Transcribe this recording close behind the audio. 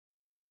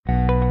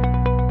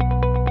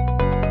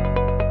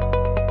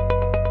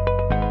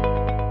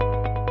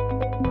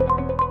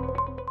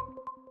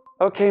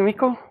Okay,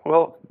 Mikko.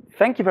 Well,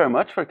 thank you very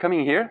much for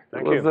coming here.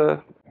 Thank It was you.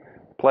 a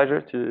pleasure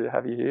to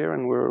have you here,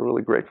 and we're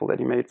really grateful that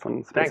you made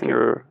some space Thank in you.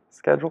 your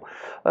schedule.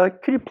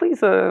 Could you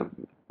please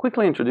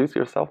quickly introduce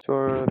yourself to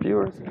our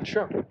viewers?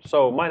 Sure.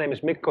 So my name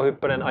is Mikko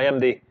Hypponen. I am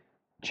the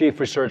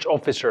Chief Research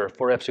Officer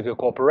for F-Secure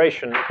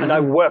Corporation, and I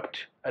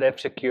worked at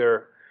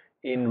F-Secure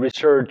in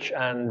research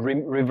and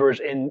reverse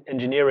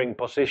engineering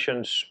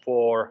positions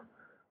for,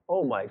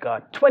 oh my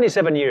God,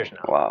 27 years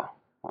now. Wow.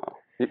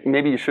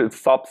 Maybe you should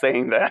stop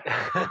saying that.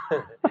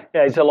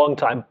 Yeah, it's a long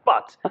time,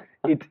 but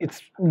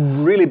it's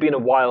really been a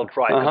wild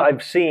ride. 'Cause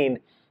I've seen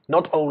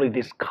not only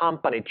this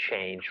company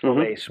change from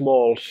a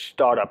small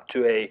startup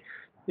to a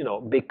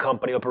big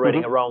company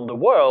operating around the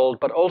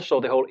world, but also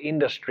the whole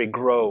industry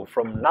grow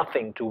from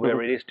nothing to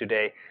where it is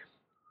today.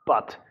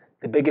 But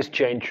the biggest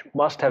change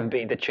must have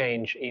been the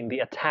change in the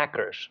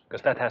attackers,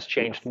 because that has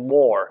changed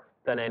more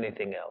than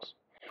anything else.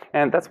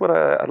 And that's what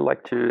I'd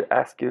like to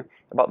ask you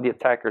about the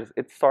attackers.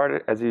 It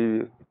started, as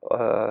you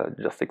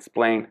just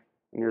explained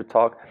in your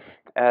talk,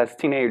 as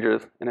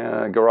teenagers in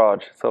a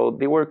garage. So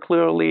they were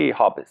clearly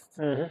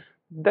hobbyists.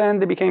 Then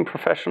they became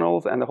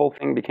professionals and the whole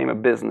thing became a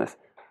business.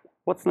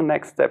 What's the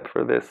next step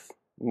for this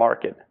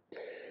market?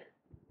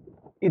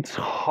 It's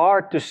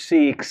hard to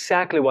see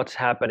exactly what's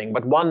happening,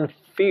 but one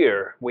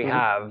fear we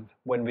have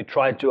when we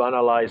try to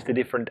analyze the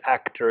different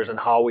actors and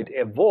how it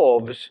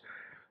evolves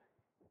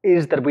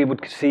is that we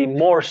would see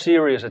more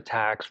serious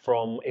attacks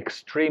from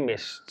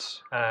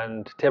extremists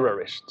and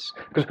terrorists.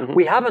 Because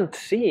we haven't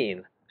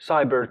seen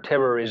cyber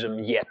terrorism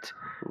yet.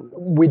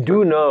 We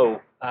do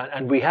know,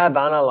 and we have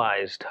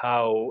analyzed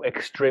how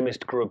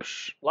extremist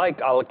groups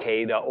like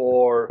Al-Qaeda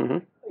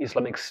or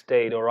Islamic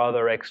State or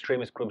other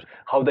extremist groups,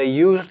 how they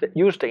use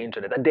the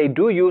internet. And they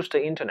do use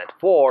the internet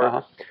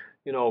for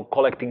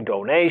collecting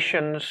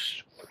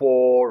donations,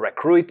 for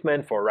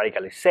recruitment, for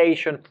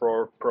radicalization,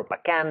 for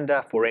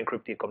propaganda, for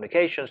encrypted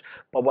communications.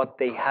 But what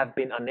they have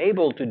been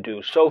unable to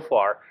do so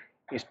far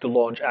is to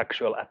launch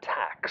actual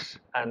attacks.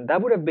 And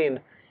that would have been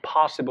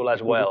possible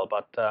as well,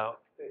 but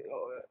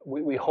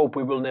we hope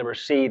we will never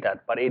see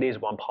that, but it is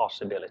one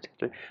possibility.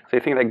 So you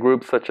think that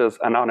groups such as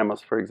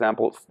Anonymous, for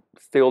example,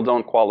 still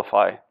don't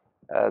qualify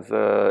as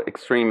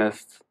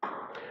extremists?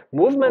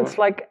 Movements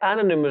like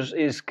Anonymous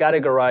is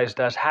categorized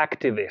as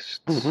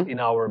hacktivists in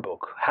our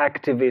book.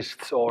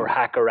 Hacktivists or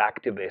hacker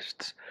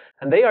activists.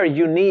 And they are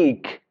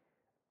unique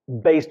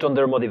based on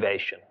their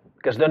motivation.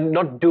 Because they're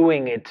not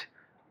doing it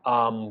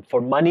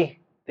for money.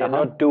 They're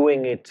not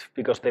doing it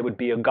because they would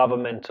be a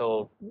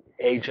governmental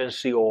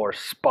agency or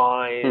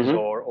spies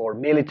or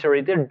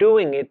military. They're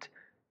doing it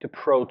to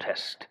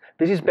protest.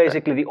 This is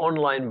basically the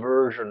online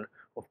version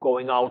of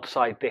going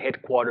outside the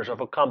headquarters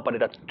of a company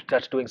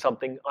that's doing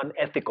something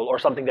unethical or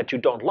something that you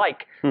don't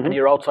like, and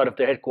you're outside of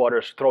their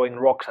headquarters throwing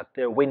rocks at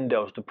their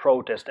windows to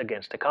protest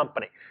against the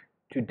company.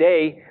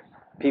 Today,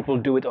 people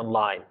do it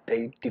online.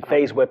 They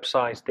deface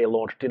websites, they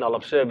launch denial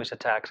of service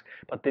attacks,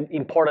 but the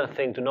important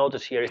thing to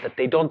notice here is that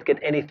they don't get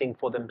anything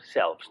for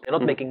themselves. They're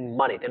not making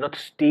money, they're not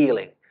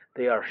stealing,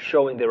 they are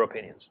showing their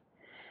opinions.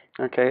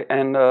 Okay,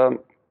 and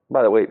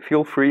by the way,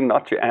 feel free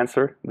not to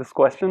answer this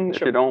question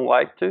if you don't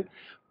like to.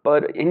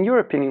 But in your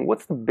opinion,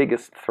 what's the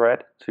biggest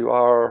threat to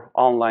our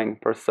online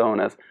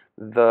personas?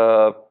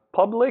 The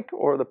public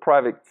or the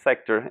private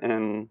sector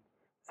in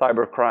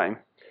cybercrime?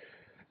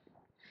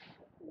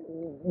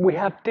 We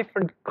have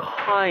different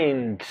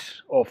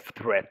kinds of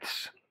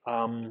threats.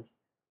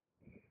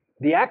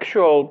 The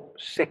actual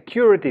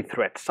security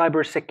threats,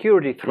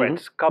 cybersecurity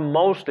threats, come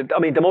mostly,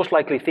 the most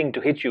likely thing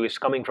to hit you is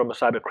coming from a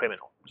cyber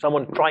criminal.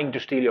 Someone trying to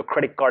steal your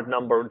credit card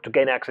number to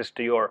gain access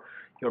to your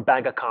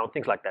bank account,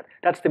 things like that.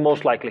 That's the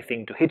most likely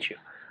thing to hit you.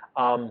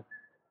 But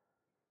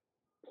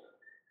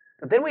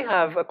then we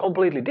have a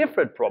completely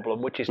different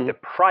problem, which is the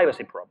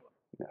privacy problem.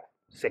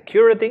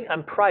 Security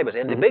and privacy.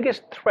 And the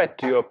biggest threat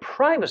to your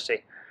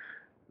privacy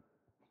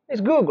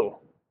is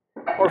Google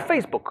or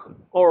Facebook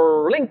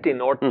or LinkedIn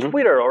or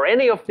Twitter or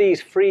any of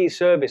these free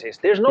services.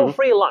 There's no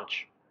free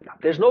lunch.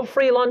 There's no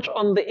free lunch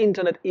on the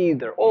internet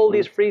either. All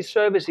these free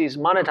services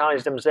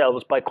monetize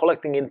themselves by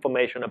collecting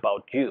information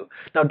about you.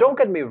 Now, don't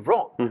get me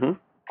wrong.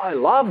 I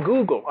love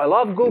Google. I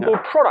love Google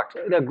products.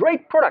 They're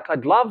great products.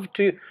 I'd love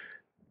to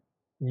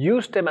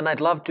use them and I'd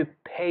love to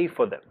pay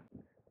for them.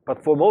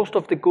 But for most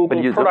of the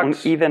Google products... But you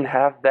don't even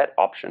have that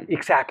option.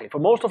 Exactly. For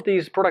most of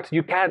these products,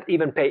 you can't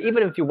even pay.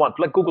 Even if you want,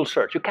 like Google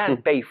Search, you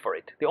can't pay for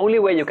it. The only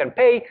way you can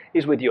pay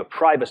is with your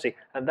privacy,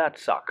 and that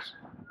sucks.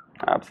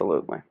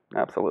 Absolutely.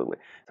 Absolutely.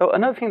 So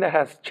another thing that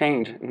has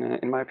changed,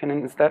 in my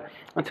opinion, is that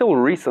until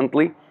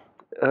recently,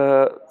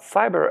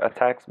 cyber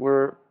attacks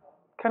were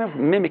kind of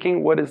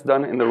mimicking what is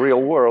done in the real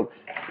world.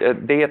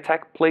 They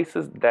attack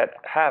places that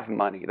have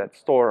money, that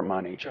store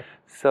money. Sure.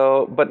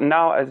 So, but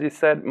now, as you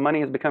said,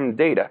 money has become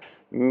data.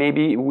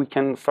 Maybe we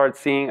can start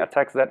seeing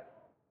attacks that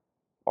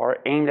are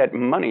aimed at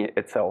money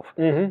itself.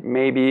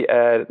 Maybe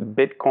at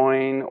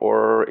Bitcoin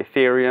or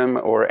Ethereum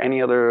or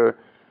any other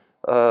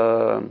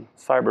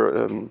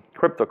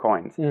crypto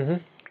coins.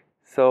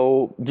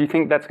 So do you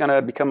think that's going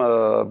to become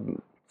a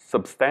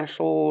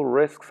substantial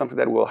risk, something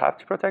that we'll have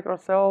to protect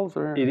ourselves?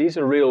 Or? It is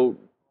a real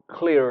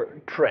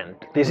clear trend.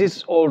 This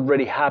is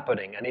already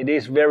happening, and it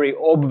is very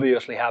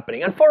obviously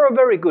happening, and for a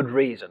very good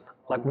reason.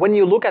 Like when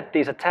you look at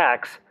these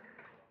attacks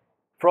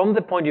from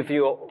the point of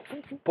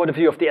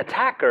view of the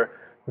attacker,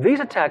 these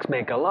attacks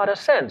make a lot of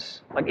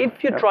sense. Like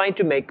if you're trying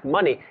to make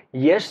money,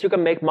 yes, you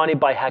can make money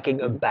by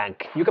hacking a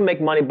bank. You can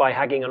make money by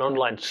hacking an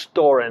online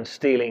store and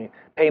stealing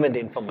payment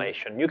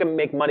information. You can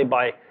make money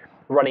by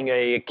running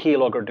a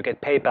keylogger to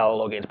get PayPal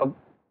logins. But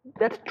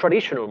that's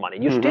traditional money.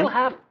 You still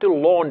have to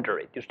launder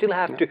it. You still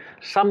have to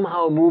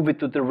somehow move it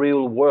to the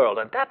real world.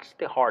 And that's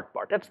the hard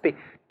part. That's the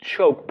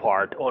choke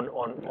part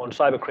on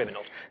cyber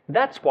criminals.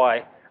 That's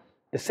why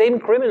the same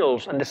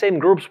criminals and the same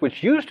groups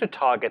which used to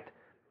target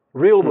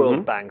real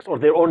world banks or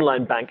their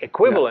online bank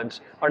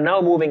equivalents are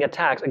now moving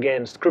attacks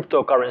against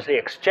cryptocurrency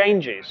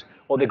exchanges,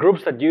 or the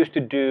groups that used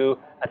to do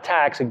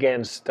attacks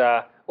against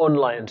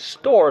online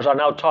stores are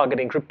now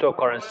targeting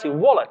cryptocurrency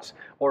wallets,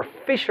 or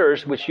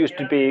phishers which used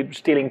to be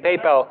stealing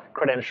PayPal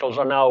credentials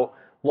are now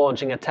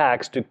launching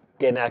attacks to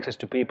gain access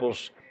to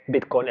people's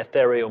Bitcoin,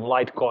 Ethereum,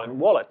 Litecoin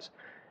wallets.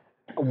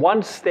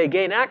 Once they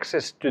gain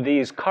access to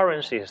these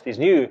currencies, these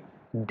new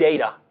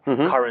data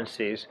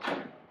currencies,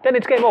 then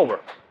it's game over.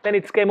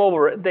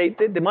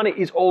 The money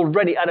is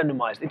already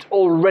anonymized. It's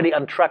already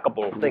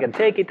untrackable. They can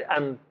take it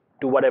and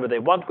do whatever they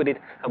want with it,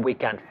 and we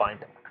can't find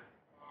them.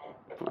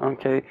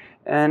 Okay.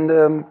 And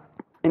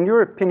in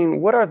your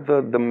opinion, what are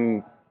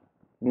the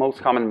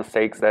most common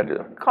mistakes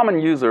that common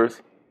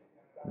users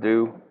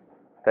do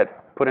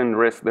that put in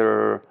risk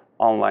their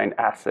online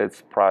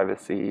assets,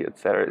 privacy,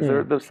 etc.?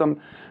 Is there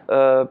some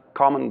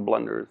common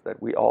blunders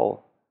that we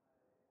all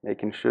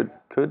make and should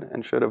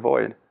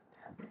avoid?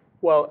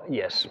 Well,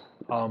 yes.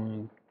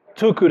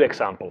 Two good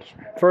examples.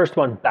 First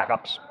one,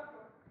 backups.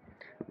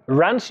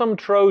 Ransom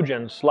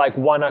Trojans like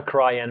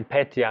WannaCry and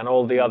Petya and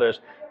all the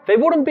others, they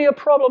wouldn't be a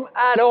problem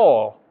at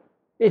all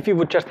if you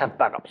would just have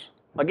backups.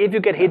 Like if you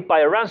get hit by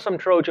a ransom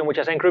Trojan which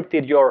has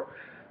encrypted your,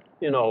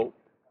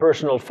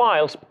 personal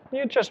files,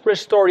 you just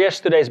restore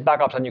yesterday's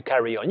backups and you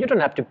carry on. You don't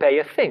have to pay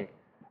a thing.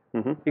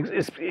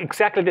 It's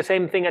exactly the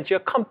same thing at your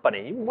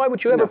company. Why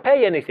would you ever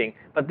pay anything?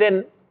 But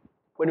then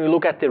when we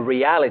look at the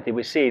reality,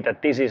 we see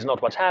that this is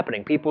not what's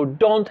happening. People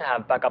don't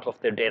have backups of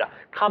their data.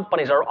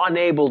 Companies are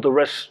unable to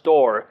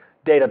restore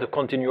data to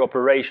continue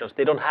operations.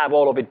 They don't have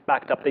all of it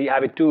backed up. They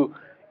have it too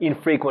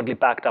infrequently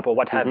backed up or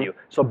what have you.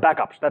 So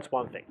backups, that's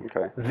one thing.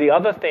 Okay. The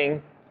other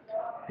thing,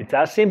 it's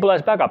as simple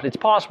as backups. It's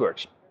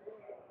passwords.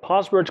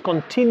 Passwords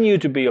continue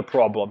to be a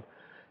problem.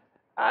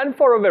 And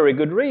for a very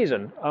good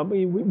reason.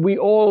 We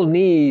all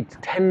need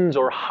tens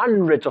or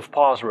hundreds of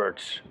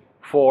passwords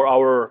for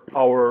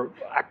our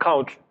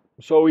account.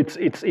 So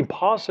it's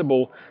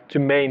impossible to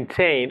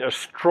maintain a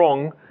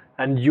strong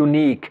and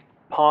unique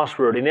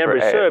password in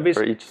every service.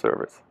 For each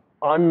service.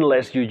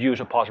 Unless you use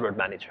a password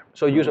manager.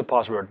 So use a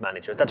password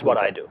manager. That's what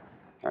I do.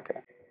 Okay,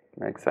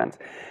 makes sense.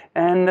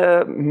 And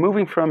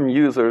moving from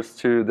users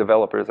to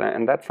developers,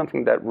 and that's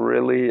something that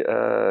really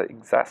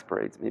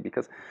exasperates me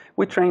because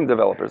we train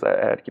developers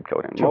at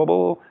KeepCoding.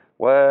 Mobile,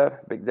 web,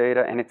 big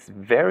data, and it's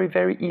very,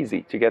 very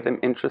easy to get them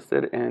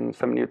interested in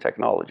some new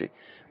technology.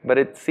 But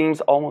it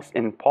seems almost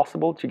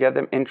impossible to get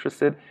them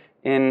interested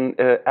in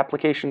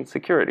application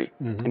security,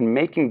 in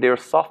making their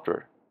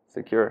software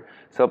secure.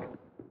 So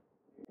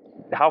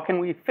how can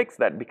we fix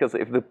that? Because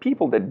if the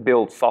people that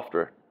build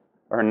software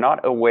are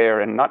not aware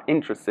and not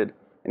interested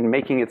in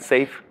making it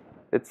safe,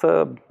 it's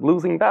a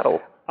losing battle.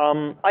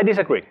 I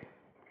disagree.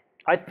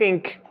 I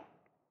think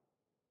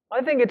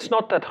it's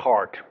not that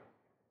hard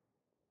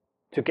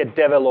to get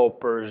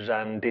developers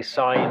and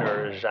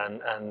designers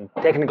and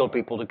technical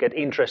people to get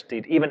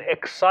interested, even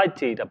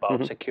excited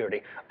about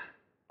security.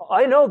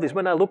 I know this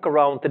when I look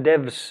around the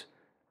devs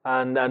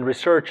and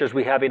researchers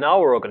we have in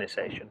our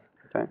organization.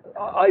 Okay.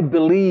 I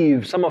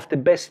believe some of the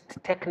best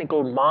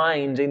technical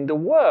minds in the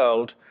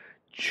world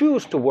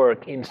choose to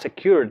work in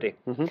security.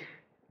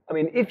 I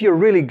mean, if you're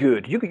really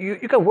good, you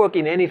can work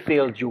in any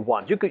field you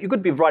want. You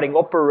could be writing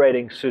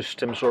operating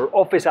systems or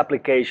office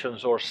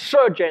applications or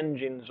search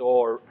engines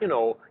or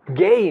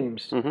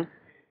games.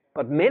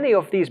 But many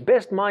of these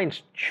best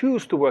minds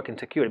choose to work in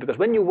security because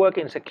when you work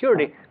in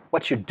security,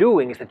 what you're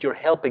doing is that you're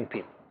helping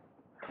people.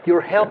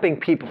 You're helping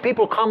people.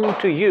 People come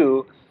to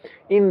you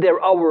in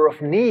their hour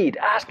of need,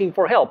 asking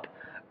for help,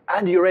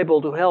 and you're able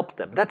to help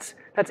them. That's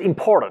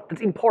important.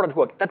 That's important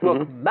work. That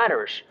work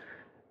matters.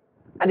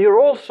 And you're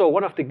also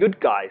one of the good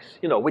guys,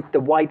 with the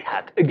white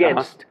hat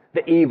against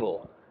the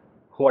evil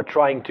who are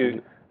trying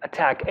to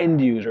attack end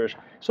users.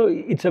 So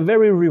it's a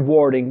very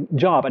rewarding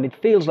job, and it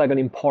feels like an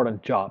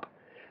important job.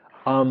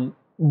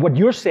 What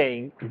you're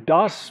saying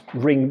does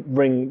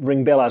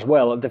ring bell as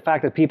well. The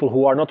fact that people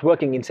who are not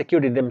working in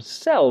security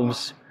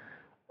themselves,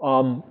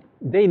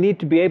 they need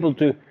to be able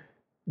to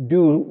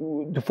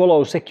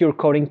follow secure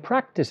coding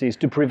practices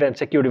to prevent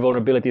security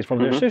vulnerabilities from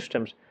their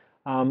systems.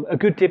 A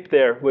good tip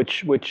there,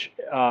 which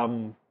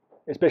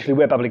especially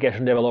web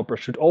application developers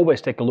should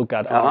always take a look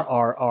at,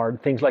 are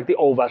things like the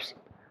OWASP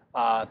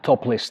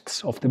top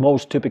lists of the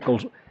most typical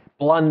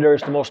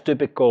blunders, the most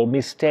typical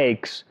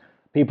mistakes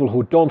people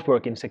who don't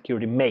work in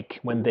security make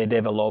when they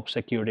develop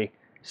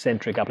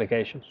security-centric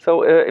applications?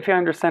 So if I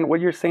understand, what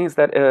you're saying is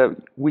that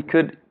we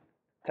could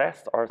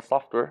test our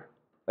software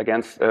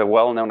against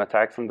well-known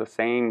attacks in the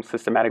same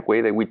systematic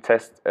way that we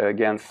test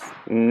against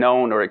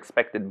known or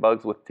expected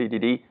bugs with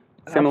TDD.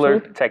 Similar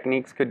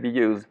techniques could be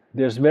used.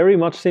 There's very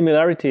much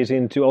similarities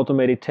into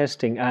automated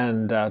testing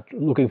and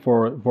looking for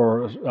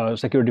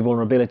security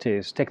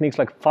vulnerabilities. Techniques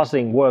like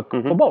fuzzing work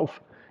for both.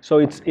 So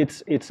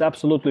it's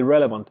absolutely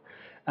relevant.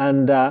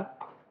 And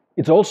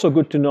it's also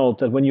good to note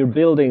that when you're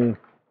building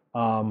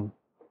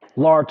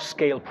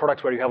large-scale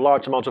products where you have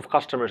large amounts of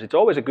customers, it's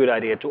always a good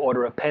idea to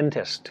order a pen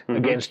test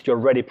against your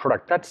ready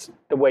product. That's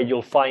the way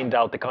you'll find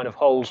out the kind of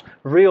holes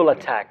real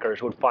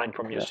attackers would find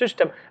from your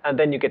system, and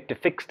then you get to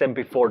fix them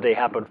before they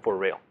happen for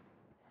real.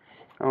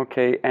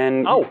 Okay,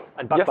 and... Oh,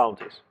 and bug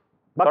bounties.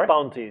 Bug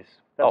bounties.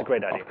 That's a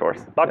great idea. Of course.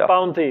 Bug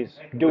bounties.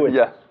 Do it.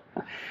 Yeah.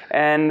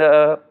 And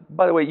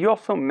by the way, you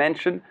also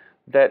mentioned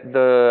that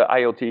the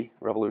IoT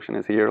revolution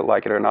is here,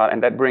 like it or not,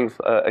 and that brings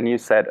a new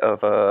set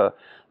of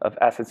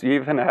assets. You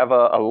even have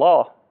a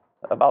law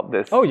about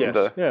this. Oh,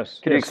 yes.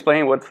 Can you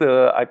explain what's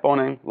the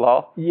Hypponen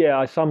law?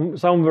 Yeah,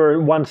 somewhere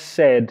once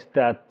said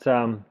that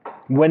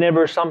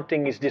whenever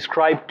something is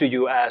described to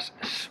you as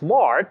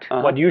smart,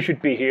 what you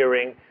should be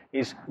hearing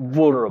is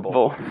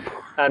vulnerable.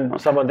 And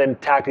someone then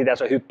tagged it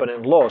as a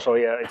Hypponen law, so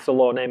yeah, it's a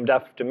law named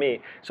after me.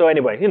 So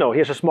anyway,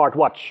 here's a smart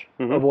watch,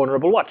 a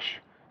vulnerable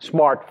watch.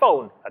 Smart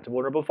phone, that's a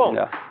vulnerable phone.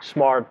 Yeah.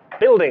 Smart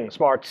building,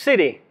 smart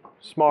city,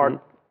 smart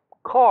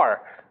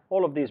car.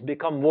 All of these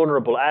become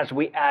vulnerable as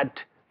we add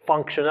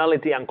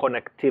functionality and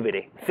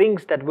connectivity.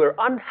 Things that were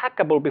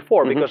unhackable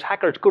before because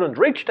hackers couldn't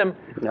reach them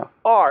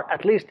are,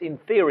 at least in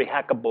theory,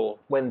 hackable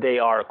when they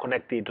are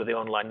connected to the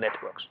online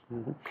networks.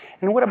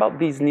 And what about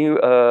these new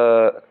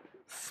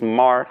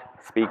smart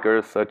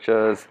speakers such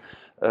as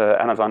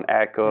Amazon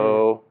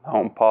Echo,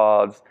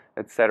 HomePods,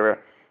 etc.?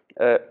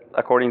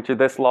 According to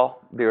this law,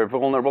 they're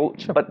vulnerable,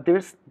 but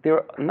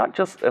they're not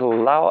just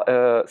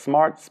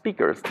smart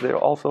speakers, they're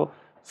also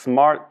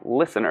smart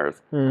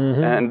listeners.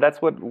 And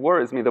that's what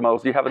worries me the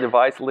most. You have a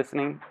device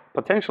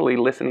potentially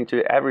listening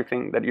to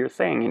everything that you're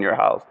saying in your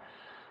house.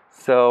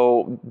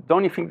 So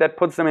don't you think that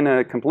puts them in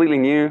a completely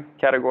new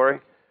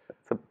category?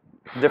 It's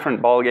a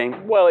different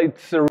ballgame. Well,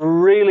 it's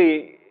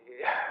really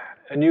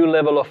a new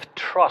level of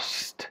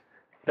trust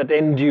that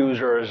end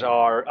users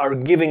are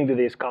giving to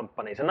these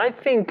companies. And I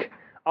think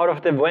out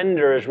of the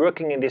vendors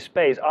working in this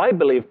space, I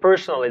believe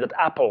personally that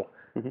Apple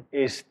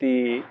is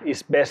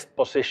best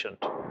positioned.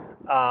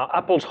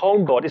 Apple's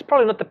HomePod is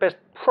probably not the best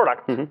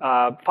product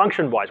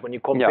function-wise when you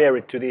compare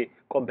it to the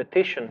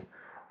competition.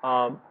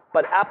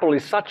 But Apple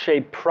is such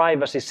a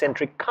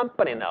privacy-centric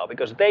company now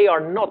because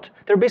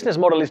their business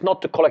model is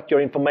not to collect your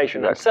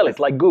information and sell it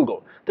like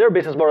Google. Their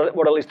business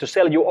model is to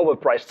sell you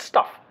overpriced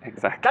stuff.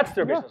 Exactly. That's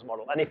their business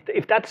model. And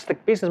if that's the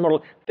business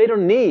model, they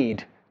don't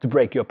need to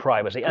break your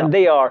privacy. And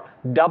they are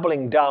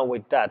doubling down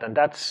with that. And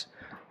that's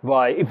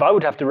why, if I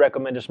would have to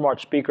recommend a smart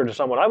speaker to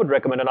someone, I would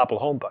recommend an Apple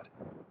HomePod.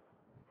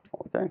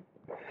 Okay.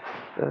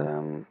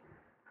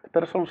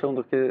 Espera só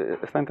segundo que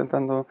está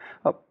intentando...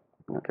 Oh,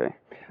 okay.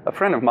 A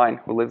friend of mine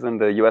who lives in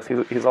the US,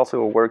 he's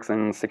also works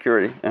in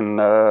security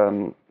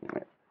and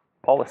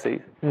policy,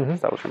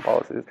 establishing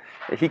policies.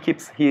 He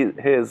keeps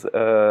his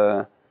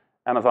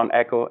Amazon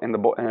Echo in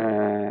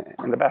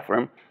the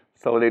bathroom,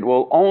 so that it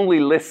will only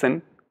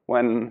listen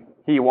when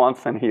he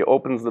wants and he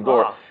opens the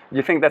door. Do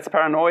you think that's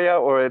paranoia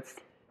or it's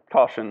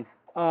caution?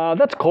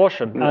 That's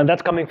caution, and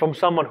that's coming from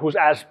someone who's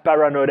as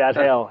paranoid as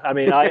hell. I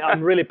mean,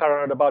 I'm really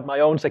paranoid about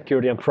my own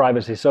security and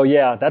privacy, so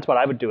yeah, that's what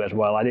I would do as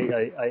well.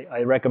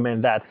 I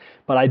recommend that,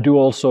 but I do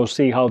also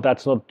see how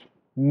that's not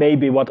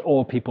maybe what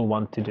all people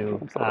want to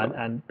do,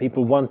 and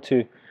people want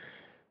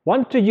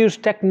to use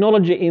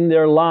technology in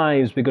their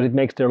lives because it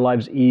makes their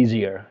lives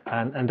easier,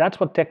 and that's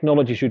what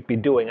technology should be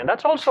doing, and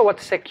that's also what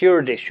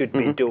security should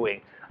be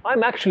doing.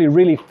 I'm actually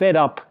really fed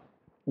up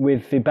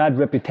with the bad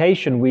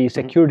reputation we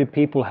security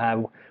people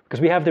have, because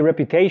we have the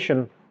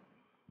reputation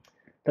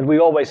that we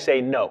always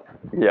say no.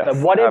 Yes, that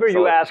whatever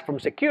absolutely. you ask from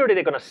security,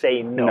 they're going to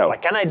say no.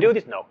 Like, can I do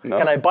this? No.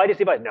 Can I buy this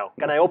device? No.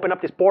 Can I open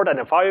up this port and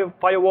a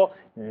firewall?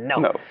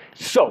 No.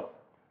 So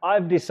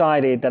I've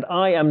decided that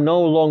I am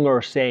no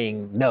longer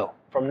saying no.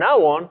 From now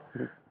on,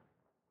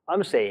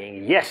 I'm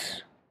saying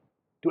yes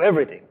to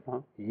everything.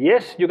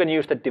 Yes, you can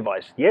use that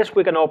device. Yes,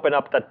 we can open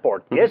up that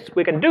port. Yes,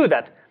 we can do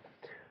that.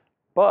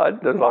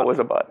 But there's always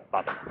a but.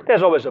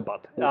 There's always a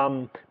but.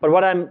 But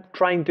what I'm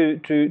trying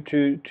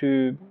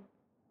to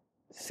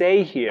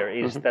say here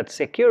is that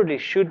security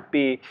should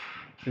be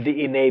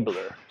the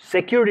enabler.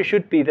 Security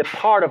should be the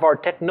part of our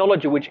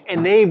technology which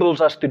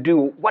enables us to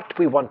do what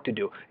we want to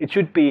do. It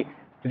should be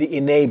the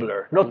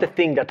enabler, not the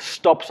thing that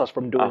stops us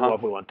from doing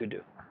what we want to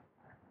do.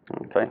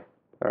 Okay,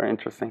 very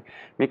interesting.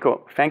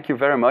 Mikko, thank you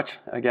very much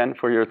again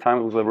for your time.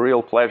 It was a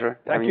real pleasure.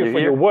 Thank you for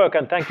your work,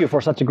 and thank you for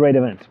such a great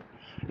event.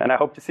 And I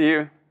hope to see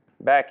you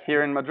back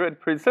here in Madrid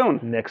pretty soon.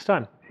 Next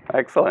time.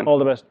 Excellent. All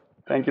the best.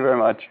 Thank you very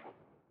much.